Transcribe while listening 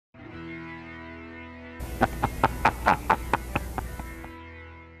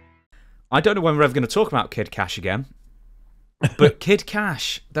I don't know when we're ever going to talk about Kid Cash again, but Kid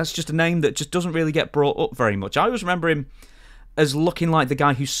Cash, that's just a name that just doesn't really get brought up very much. I always remember him as looking like the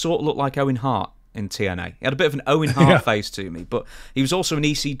guy who sort of looked like Owen Hart in TNA. He had a bit of an Owen Hart face to me, but he was also an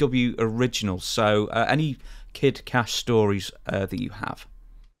ECW original. So any Kid Cash stories that you have?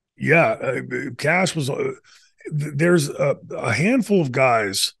 Yeah, Cash was. There's a handful of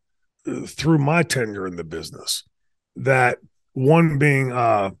guys through my tenure in the business that one being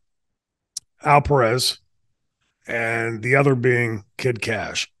Al Perez and the other being Kid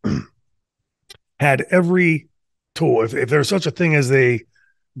Cash had every tool. If there's such a thing as a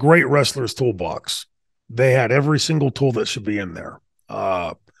great wrestler's toolbox, they had every single tool that should be in there.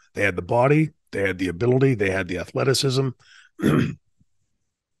 They had the body, they had the ability, they had the athleticism.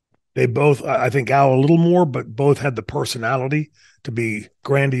 They both, I think Al a little more, but both had the personality to be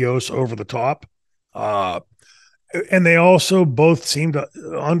grandiose, over the top. And they also both seemed to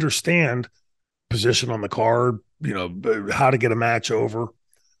understand position on the card, how to get a match over.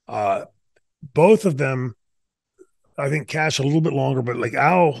 Both of them, I think Cash a little bit longer, but like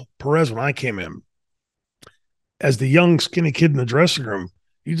Al Perez, when I came in, as the young, skinny kid in the dressing room,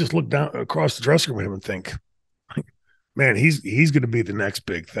 you just look down across the dressing room at him and think, man, he's going to be the next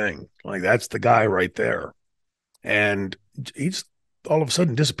big thing. Like, that's the guy right there. And he just all of a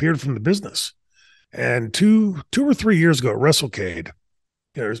sudden disappeared from the business. And two or 3 years ago at WrestleCade,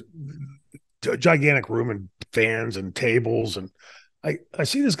 there's a gigantic room and fans and tables. And I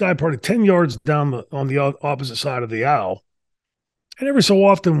see this guy probably 10 yards down on the opposite side of the aisle. And every so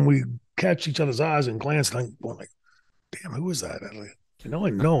often we catch each other's eyes and glance, and I'm like, damn, who is that? I know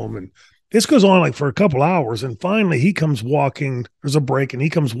him. And this goes on like for a couple hours. And finally he comes walking, there's a break, and he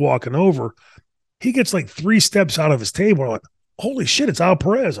comes walking over. He gets like 3 steps out of his table. I'm like, holy shit, it's Al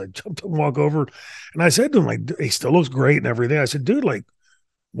Perez. I jumped up and walk over. And I said to him, like, he still looks great and everything. I said, dude, like,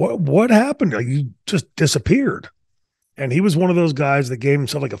 what happened? Like, you just disappeared. And he was one of those guys that gave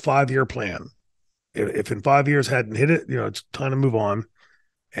himself like a 5-year plan. If in 5 years hadn't hit it, it's time to move on.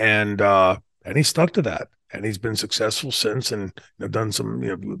 And he stuck to that. And he's been successful since, and done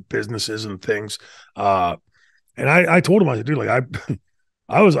some businesses and things. And I told him, I said, dude, like,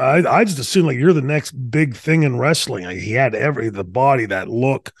 I just assumed like you're the next big thing in wrestling. Like, he had the body, that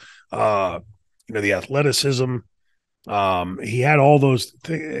look, the athleticism. He had all those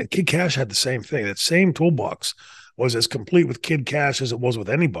things. Kid Cash had the same thing. That same toolbox was as complete with Kid Cash as it was with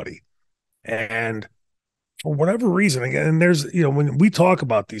anybody. And for whatever reason, again, and there's, when we talk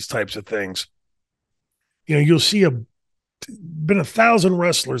about these types of things, you'll see been 1,000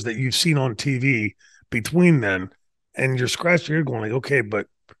 wrestlers that you've seen on TV between then, and you're scratching your head going like, okay, but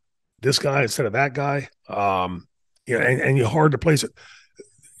this guy instead of that guy, and you're hard to place it.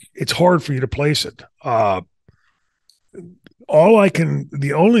 It's hard for you to place it. The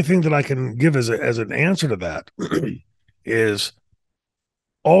only thing that I can give as an answer to that is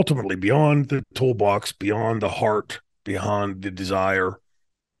ultimately beyond the toolbox, beyond the heart, beyond the desire.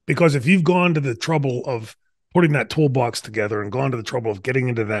 Because if you've gone to the trouble of putting that toolbox together and gone to the trouble of getting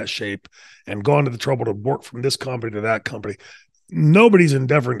into that shape and gone to the trouble to work from this company to that company, nobody's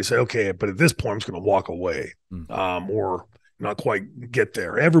endeavoring to say, okay, but at this point I'm just going to walk away or not quite get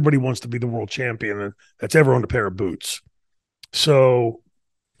there. Everybody wants to be the world champion, and that's ever owned a pair of boots. So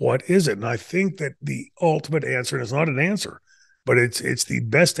what is it? And I think that the ultimate answer, and it's not an answer, but it's the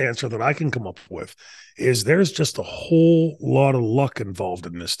best answer that I can come up with, is there's just a whole lot of luck involved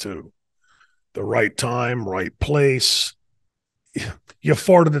in this too. The right time, right place. You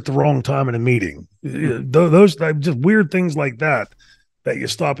farted at the wrong time in a meeting. Those just weird things like that you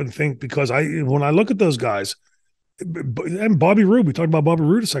stop and think, because when I look at those guys, and Bobby Roode, we talked about Bobby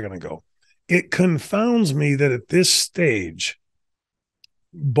Roode a second ago, it confounds me that at this stage,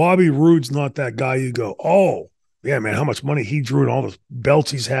 Bobby Roode's not that guy you go, oh, yeah, man, how much money he drew and all the belts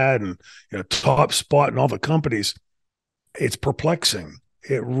he's had and top spot in all the companies. It's perplexing.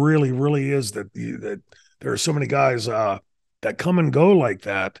 It really, really is that there are so many guys that come and go like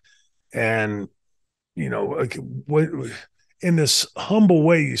that. And, like, in this humble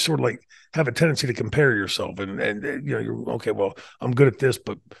way, you sort of like have a tendency to compare yourself and you're okay, well, I'm good at this,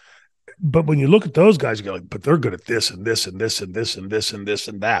 but when you look at those guys, you go like, but they're good at this and this and this and this and this and this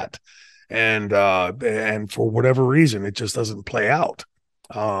and that. And for whatever reason, it just doesn't play out.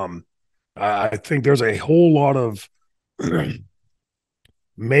 I think there's a whole lot of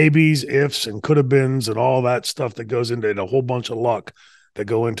maybes, ifs, and could have beens and all that stuff that goes into it, a whole bunch of luck that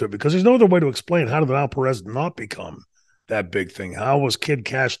go into it, because there's no other way to explain how did Al Perez not become that big thing? How was Kid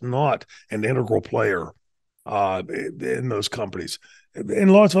Cash not an integral player in those companies? in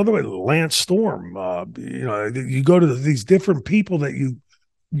lots of other ways. Lance Storm, you go to these different people that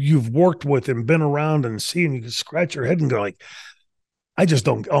you've worked with and been around and seen, you can scratch your head and go like, I just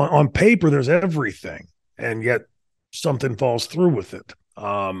don't, on paper, there's everything. And yet something falls through with it.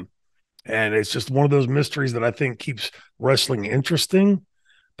 And it's just one of those mysteries that I think keeps wrestling interesting,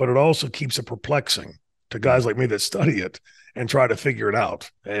 but it also keeps it perplexing to guys like me that study it and try to figure it out.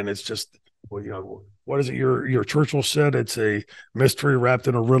 And it's just, well, what is it? Your Churchill said it's a mystery wrapped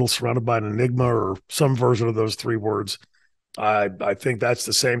in a riddle surrounded by an enigma, or some version of those three words. I think that's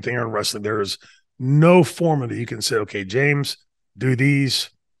the same thing in wrestling. There is no formula you can say, okay, James, do these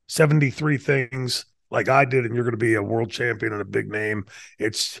 73 things like I did, and you're going to be a world champion and a big name.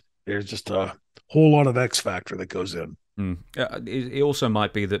 There's just a whole lot of X factor that goes in. It also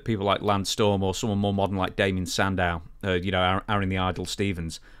might be that people like Lance Storm or someone more modern like Damien Sandow, Aaron the Idol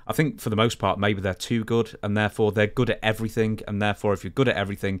Stevens, I think for the most part maybe they're too good, and therefore they're good at everything, and therefore if you're good at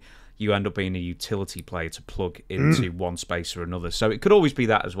everything, you end up being a utility player to plug into one space or another. So it could always be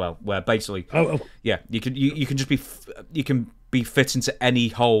that as well, where basically, you can just be fit into any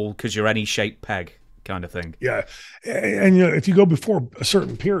hole because you're any shaped peg kind of thing. Yeah, and if you go before a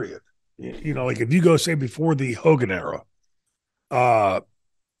certain period, like if you go say before the Hogan era,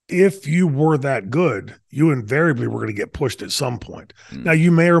 if you were that good, you invariably were going to get pushed at some point. Now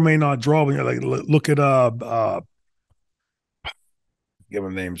you may or may not draw. When you're like, look at give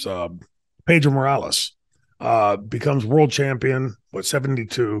them names. Pedro Morales becomes world champion,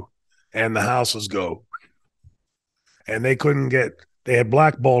 72, and the houses go. And they had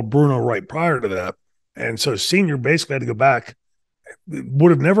blackballed Bruno right prior to that. And so Senior basically had to go back,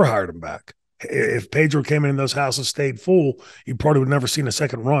 would have never hired him back. If Pedro came in and those houses stayed full, you probably would have never seen a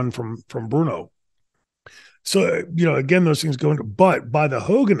second run from Bruno. So, again, those things go into, but by the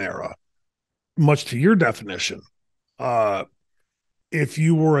Hogan era, much to your definition, if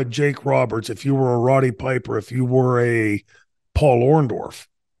you were a Jake Roberts, if you were a Roddy Piper, if you were a Paul Orndorff,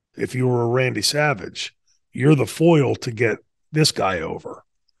 if you were a Randy Savage, you're the foil to get this guy over.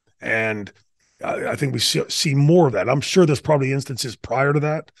 And I think we see more of that. I'm sure there's probably instances prior to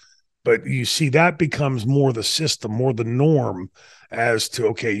that, but you see that becomes more the system, more the norm as to,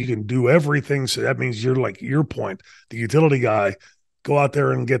 okay, you can do everything. So that means you're like your point, the utility guy, go out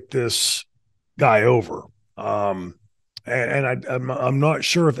there and get this guy over. I'm not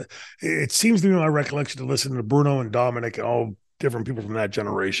sure if it seems to be my recollection to listen to Bruno and Dominic and all different people from that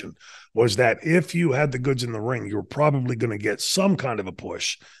generation was that if you had the goods in the ring, you were probably going to get some kind of a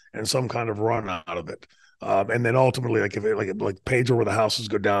push and some kind of run out of it. And then ultimately, like Pedro, where the houses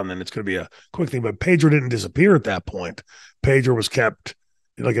go down, then it's going to be a quick thing. But Pedro didn't disappear at that point. Pedro was kept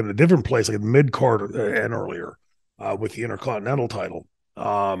like in a different place, like mid card and earlier with the Intercontinental title.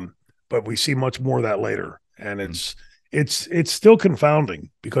 But we see much more of that later, and it's still confounding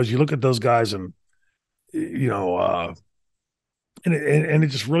because you look at those guys and and it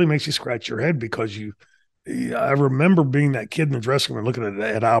just really makes you scratch your head because I remember being that kid in the dressing room and looking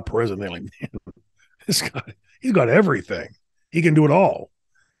at Al Perez and they're like, man, this guy, he's got everything. He can do it all.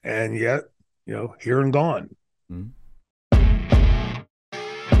 And yet, here and gone.